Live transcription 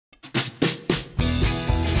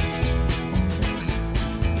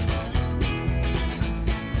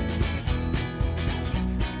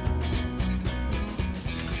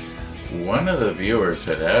one of the viewers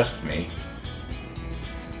had asked me,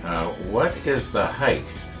 what is the height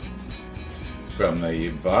from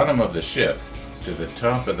the bottom of the ship to the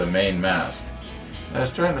top of the main mast? And I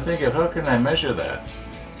was trying to think of how can I measure that?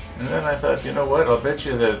 And then I thought, you know what, I'll bet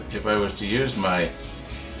you that if I was to use my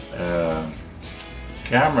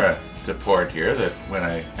camera support here, that when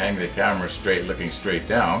I hang the camera straight, looking straight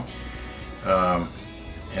down,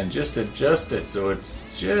 and just adjust it so it's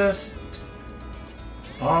just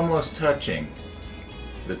almost touching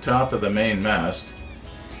the top of the main mast.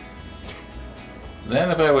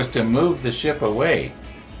 Then if I was to move the ship away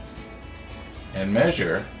and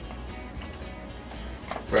measure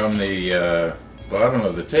from the bottom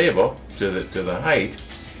of the table to the height,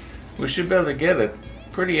 we should be able to get it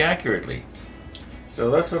pretty accurately.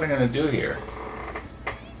 So that's what I'm going to do here.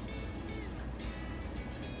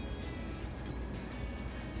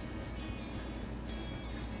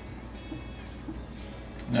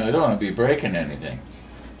 Now I don't want to be breaking anything.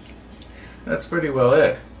 That's pretty well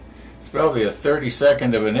it. It's probably a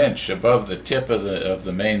 32nd of an inch above the tip of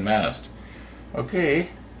the main mast. Okay,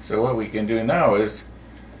 so what we can do now is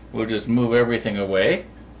we'll just move everything away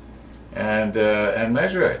and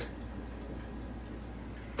measure it.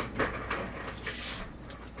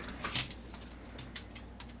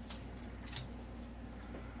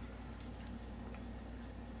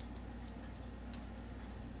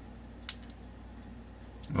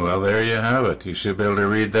 Well, there you have it. You should be able to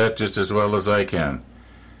read that just as well as I can.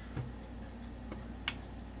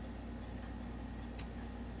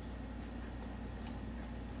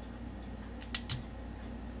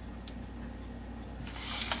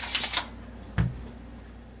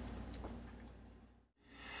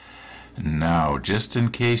 Now, just in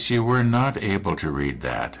case you were not able to read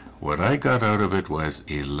that, what I got out of it was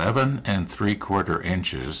 11 3/4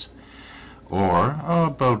 inches, or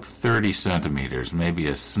about 30 centimeters, maybe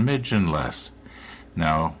a smidgen less.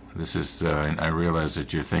 Now, this is, I realize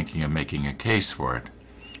that you're thinking of making a case for it.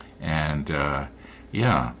 And,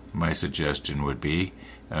 yeah, my suggestion would be,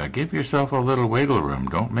 give yourself a little wiggle room.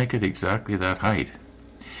 Don't make it exactly that height.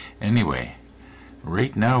 Anyway,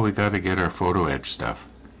 right now we got to get our photo edge stuff.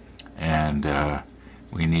 And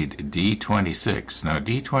we need D26. Now,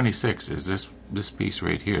 D26 is this piece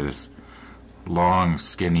right here, this long,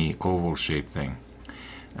 skinny, oval-shaped thing.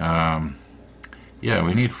 Yeah,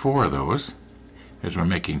 we need 4 of those, because we're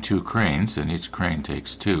making 2 cranes, and each crane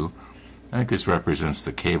takes 2. I think this represents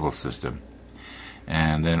the cable system.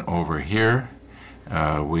 And then over here,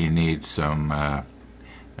 we need some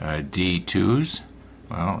D2s.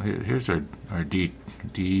 Well, here's our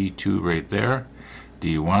D2 right there.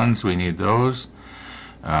 D1s, we need those.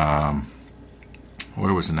 Where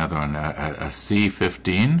was another one? A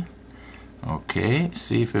C15. Okay,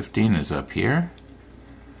 C15 is up here.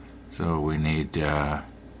 So we need, I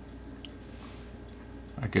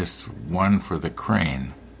guess, 1 for the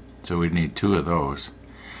crane. So we need 2 of those.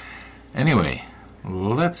 Anyway,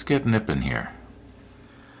 let's get nipping here.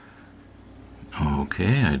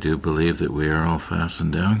 Okay, I do believe that we are all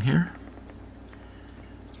fastened down here.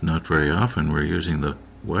 Not very often we're using the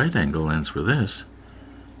wide-angle lens for this.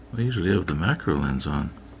 We usually have the macro lens on.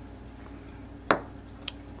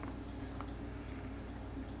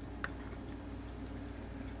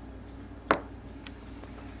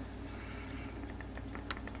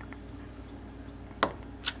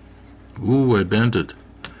 Ooh, I bent it.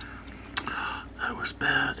 That was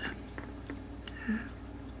bad.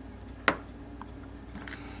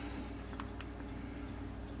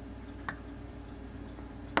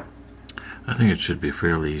 I think it should be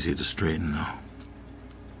fairly easy to straighten though.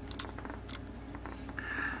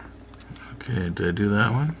 Okay, did I do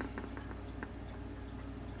that one?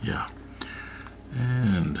 Yeah.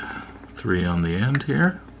 And 3 on the end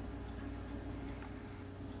here.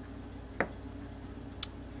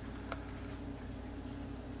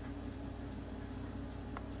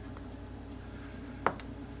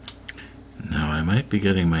 Now I might be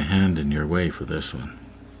getting my hand in your way for this one.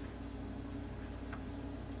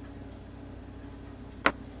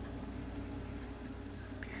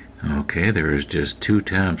 Okay, there is just 2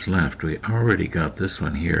 tabs left. We already got this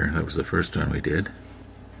one here. That was the first one we did.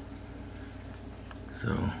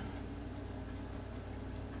 So,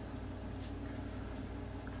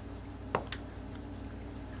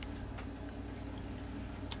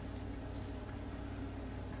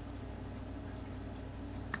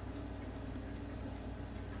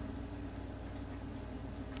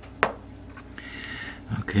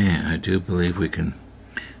 okay, I do believe we can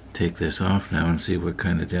take this off now and see what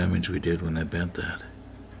kind of damage we did when I bent that.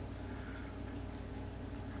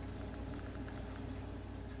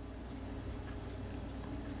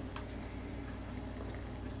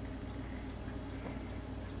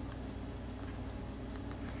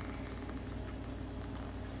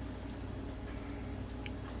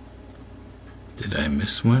 Did I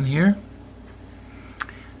miss one here?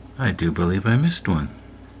 I do believe I missed one.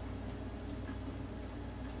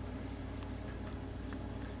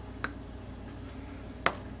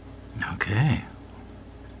 Okay.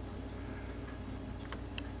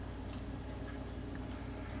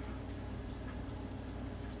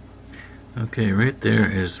 Okay, right there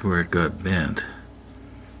is where it got bent.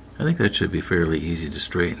 I think that should be fairly easy to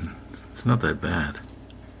straighten. It's not that bad.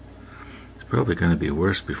 It's probably going to be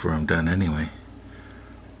worse before I'm done anyway.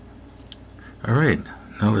 Alright,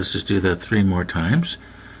 now let's just do that 3 more times,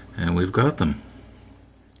 and we've got them.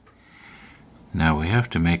 Now we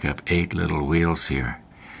have to make up 8 little wheels here.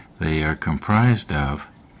 They are comprised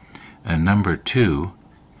of a number 2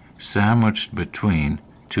 sandwiched between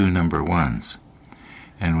 2 number 1s.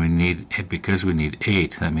 And we need, because we need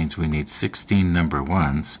 8, that means we need 16 number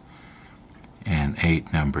 1s and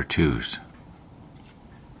 8 number 2s.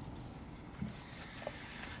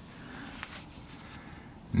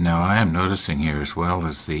 Now I am noticing here, as well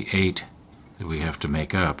as the 8 that we have to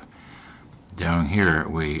make up, down here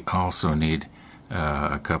we also need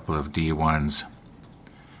a couple of D1s.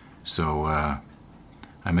 So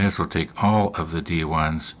I may as well take all of the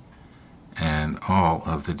D1s and all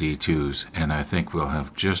of the D2s, and I think we'll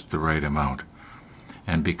have just the right amount.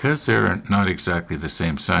 And because they're not exactly the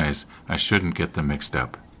same size, I shouldn't get them mixed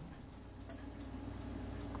up.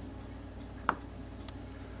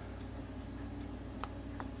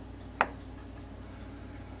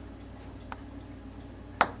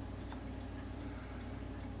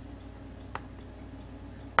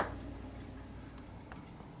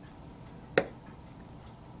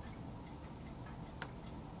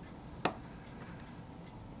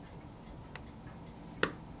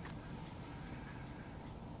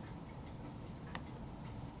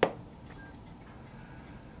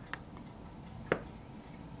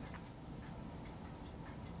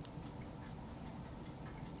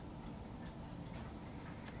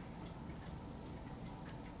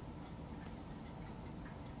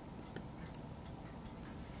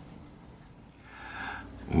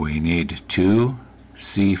 We need 2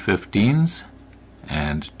 C15s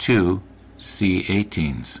and 2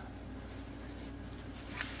 C18s.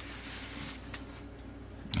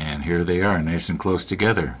 And here they are, nice and close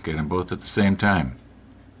together. Get them both at the same time.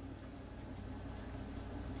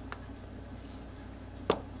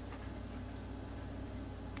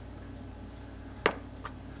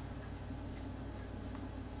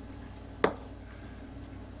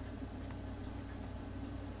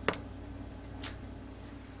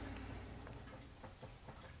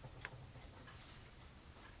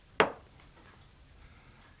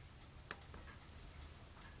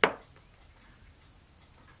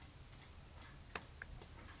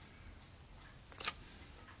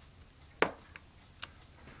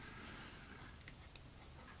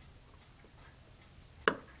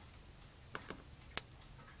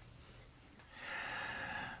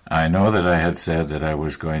 I know that I had said that I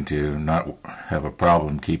was going to not have a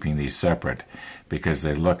problem keeping these separate because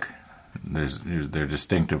they look, they're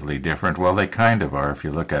distinctively different. Well, they kind of are if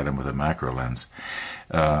you look at them with a macro lens.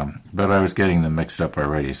 But I was getting them mixed up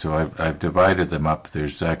already, so I've divided them up.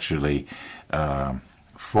 There's actually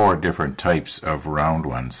 4 different types of round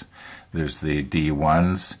ones. There's the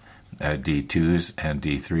D1s, D2s, and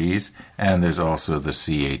D3s, and there's also the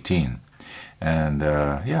C18. And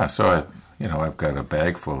yeah, so I've got a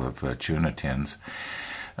bag full of tuna tins.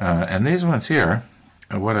 And these ones here,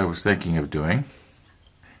 what I was thinking of doing,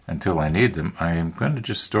 until I need them, I am going to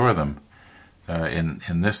just store them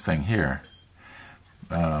in this thing here.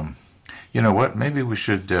 You know what, maybe we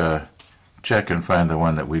should check and find the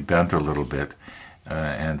one that we bent a little bit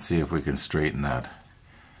and see if we can straighten that.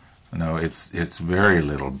 No, it's very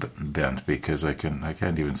little bent because I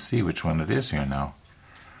can't even see which one it is here now.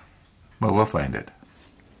 Well, we'll find it.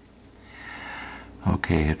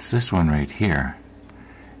 Okay, it's this one right here,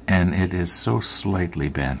 and it is so slightly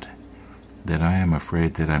bent that I am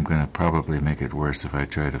afraid that I'm going to probably make it worse if I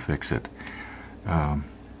try to fix it.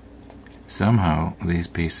 Somehow these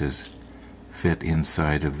pieces fit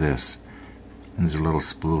inside of this, and there's a little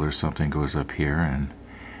spool or something goes up here, and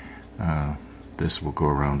this will go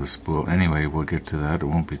around the spool. Anyway, we'll get to that. It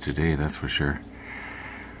won't be today, that's for sure.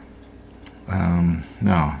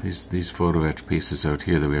 No, these photo etch pieces out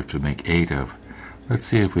here that we have to make 8 of. Let's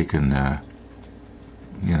see if we can,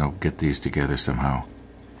 get these together somehow.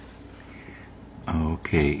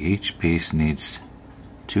 Okay, each piece needs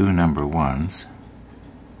 2 number 1s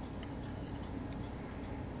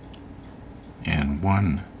and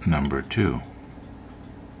 1 number 2.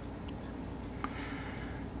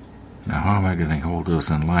 Now how am I going to hold those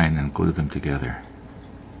in line and glue them together?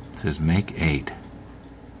 It says make 8.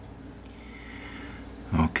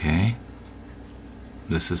 Okay,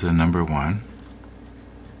 this is a number 1.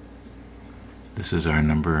 This is our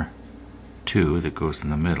number 2 that goes in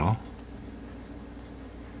the middle.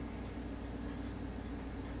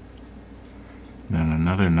 Then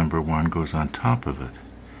another number 1 goes on top of it.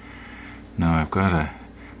 Now I've got to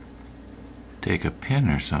take a pin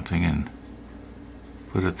or something and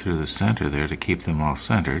put it through the center there to keep them all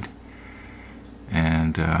centered.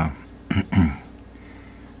 And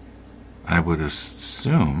I would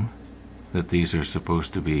assume that these are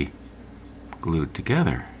supposed to be glued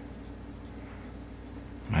together.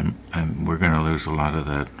 We're going to lose a lot of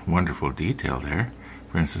that wonderful detail there.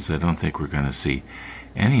 For instance, I don't think we're going to see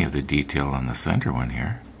any of the detail on the center one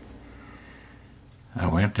here. I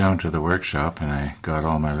went down to the workshop and I got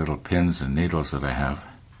all my little pins and needles that I have.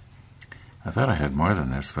 I thought I had more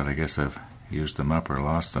than this, but I guess I've used them up or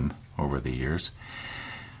lost them over the years.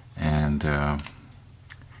 And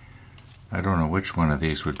I don't know which one of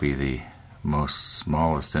these would be the most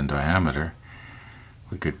smallest in diameter.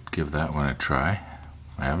 We could give that one a try.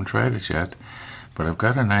 I haven't tried it yet, but I've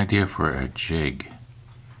got an idea for a jig.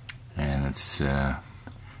 And it's the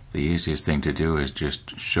easiest thing to do is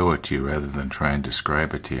just show it to you rather than try and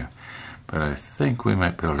describe it to you. But I think we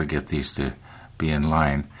might be able to get these to be in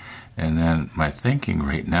line. And then my thinking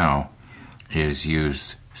right now is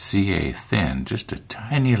use CA thin, just a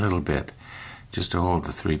tiny little bit, just to hold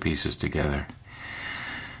the 3 pieces together.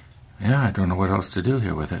 Yeah, I don't know what else to do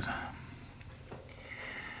here with it.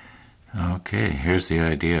 Okay, here's the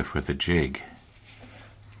idea for the jig.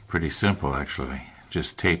 Pretty simple, actually.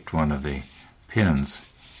 Just taped one of the pins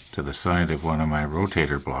to the side of one of my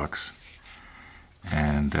rotator blocks.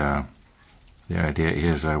 And the idea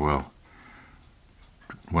is I will,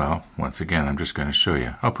 well, once again, I'm just going to show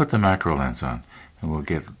you. I'll put the macro lens on, and we'll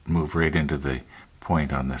move right into the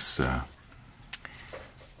point on this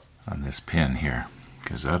pin here,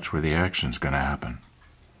 because that's where the action's going to happen.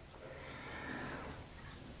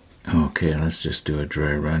 Okay, let's just do a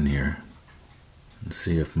dry run here and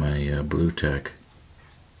see if my blue tack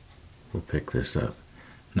will pick this up.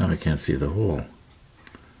 Now I can't see the hole.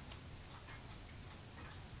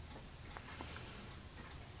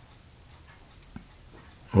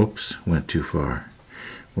 Oops, went too far.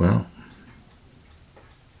 Well,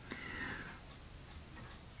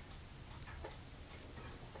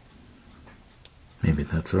 maybe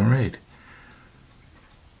that's all right.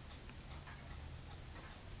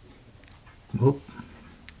 Whoop.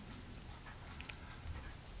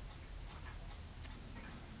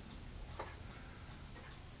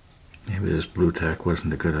 Maybe this blue tack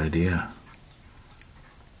wasn't a good idea.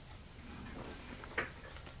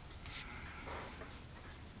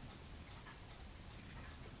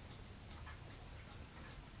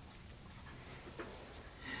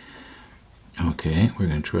 Okay, we're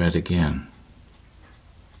going to try it again.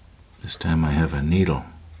 This time I have a needle.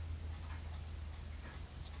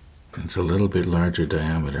 It's a little bit larger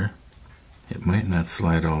diameter. It might not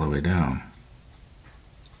slide all the way down.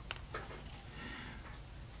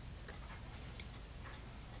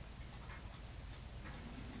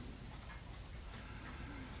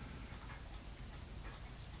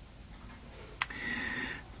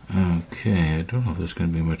 Okay, I don't know if that's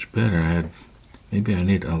going to be much better. Maybe I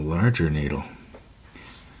need a larger needle.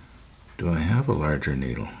 Do I have a larger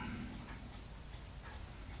needle?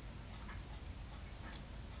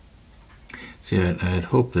 See, I'd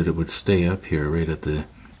hoped that it would stay up here right at the,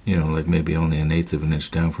 like maybe only 1/8 of an inch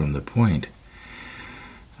down from the point.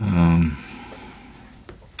 And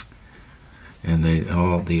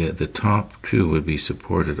the top 2 would be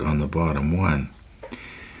supported on the bottom 1. I'm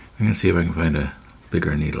going to see if I can find a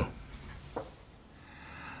bigger needle.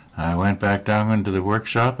 I went back down into the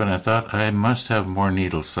workshop and I thought I must have more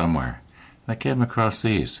needles somewhere. I came across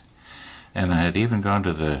these, and I had even gone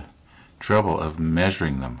to the trouble of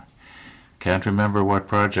measuring them. Can't remember what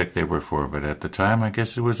project they were for, but at the time I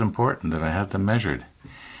guess it was important that I had them measured.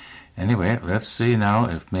 Anyway, let's see now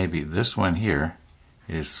if maybe this one here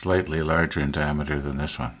is slightly larger in diameter than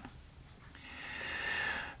this one.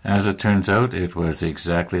 As it turns out, it was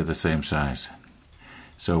exactly the same size.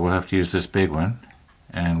 So we'll have to use this big one,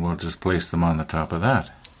 and we'll just place them on the top of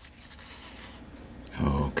that.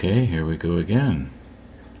 Okay, here we go again.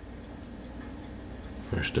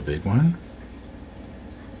 First a big one.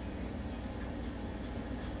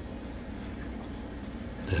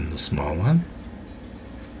 Then the small one.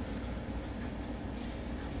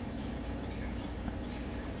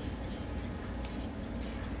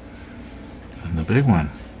 And the big one.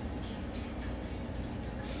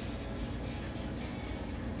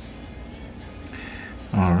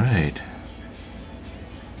 All right.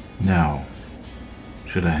 Now,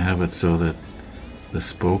 should I have it so that the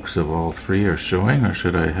spokes of all three are showing, or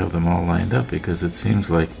should I have them all lined up? Because it seems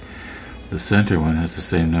like the center one has the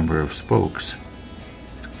same number of spokes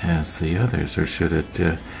as the others, or should it?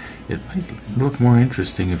 It might look more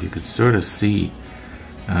interesting if you could sort of see.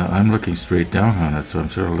 I'm looking straight down on it, so I'm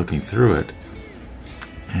sort of looking through it.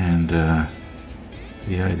 And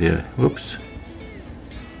the idea, whoops,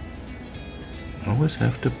 always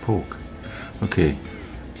have to poke. Okay,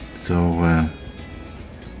 so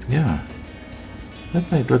yeah, that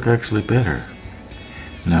might look actually better.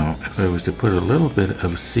 Now, if I was to put a little bit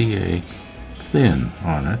of CA thin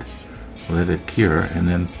on it, let it cure, and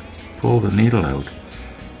then pull the needle out,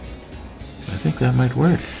 I think that might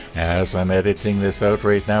work. As I'm editing this out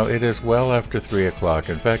right now, it is well after 3 o'clock.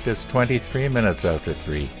 In fact, it's 23 minutes after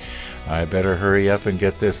 3. I better hurry up and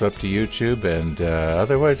get this up to YouTube, and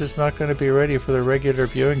otherwise it's not going to be ready for the regular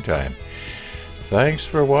viewing time. Thanks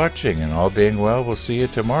for watching, and all being well, we'll see you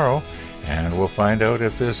tomorrow, and we'll find out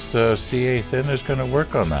if this CA thin is going to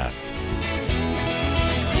work on that.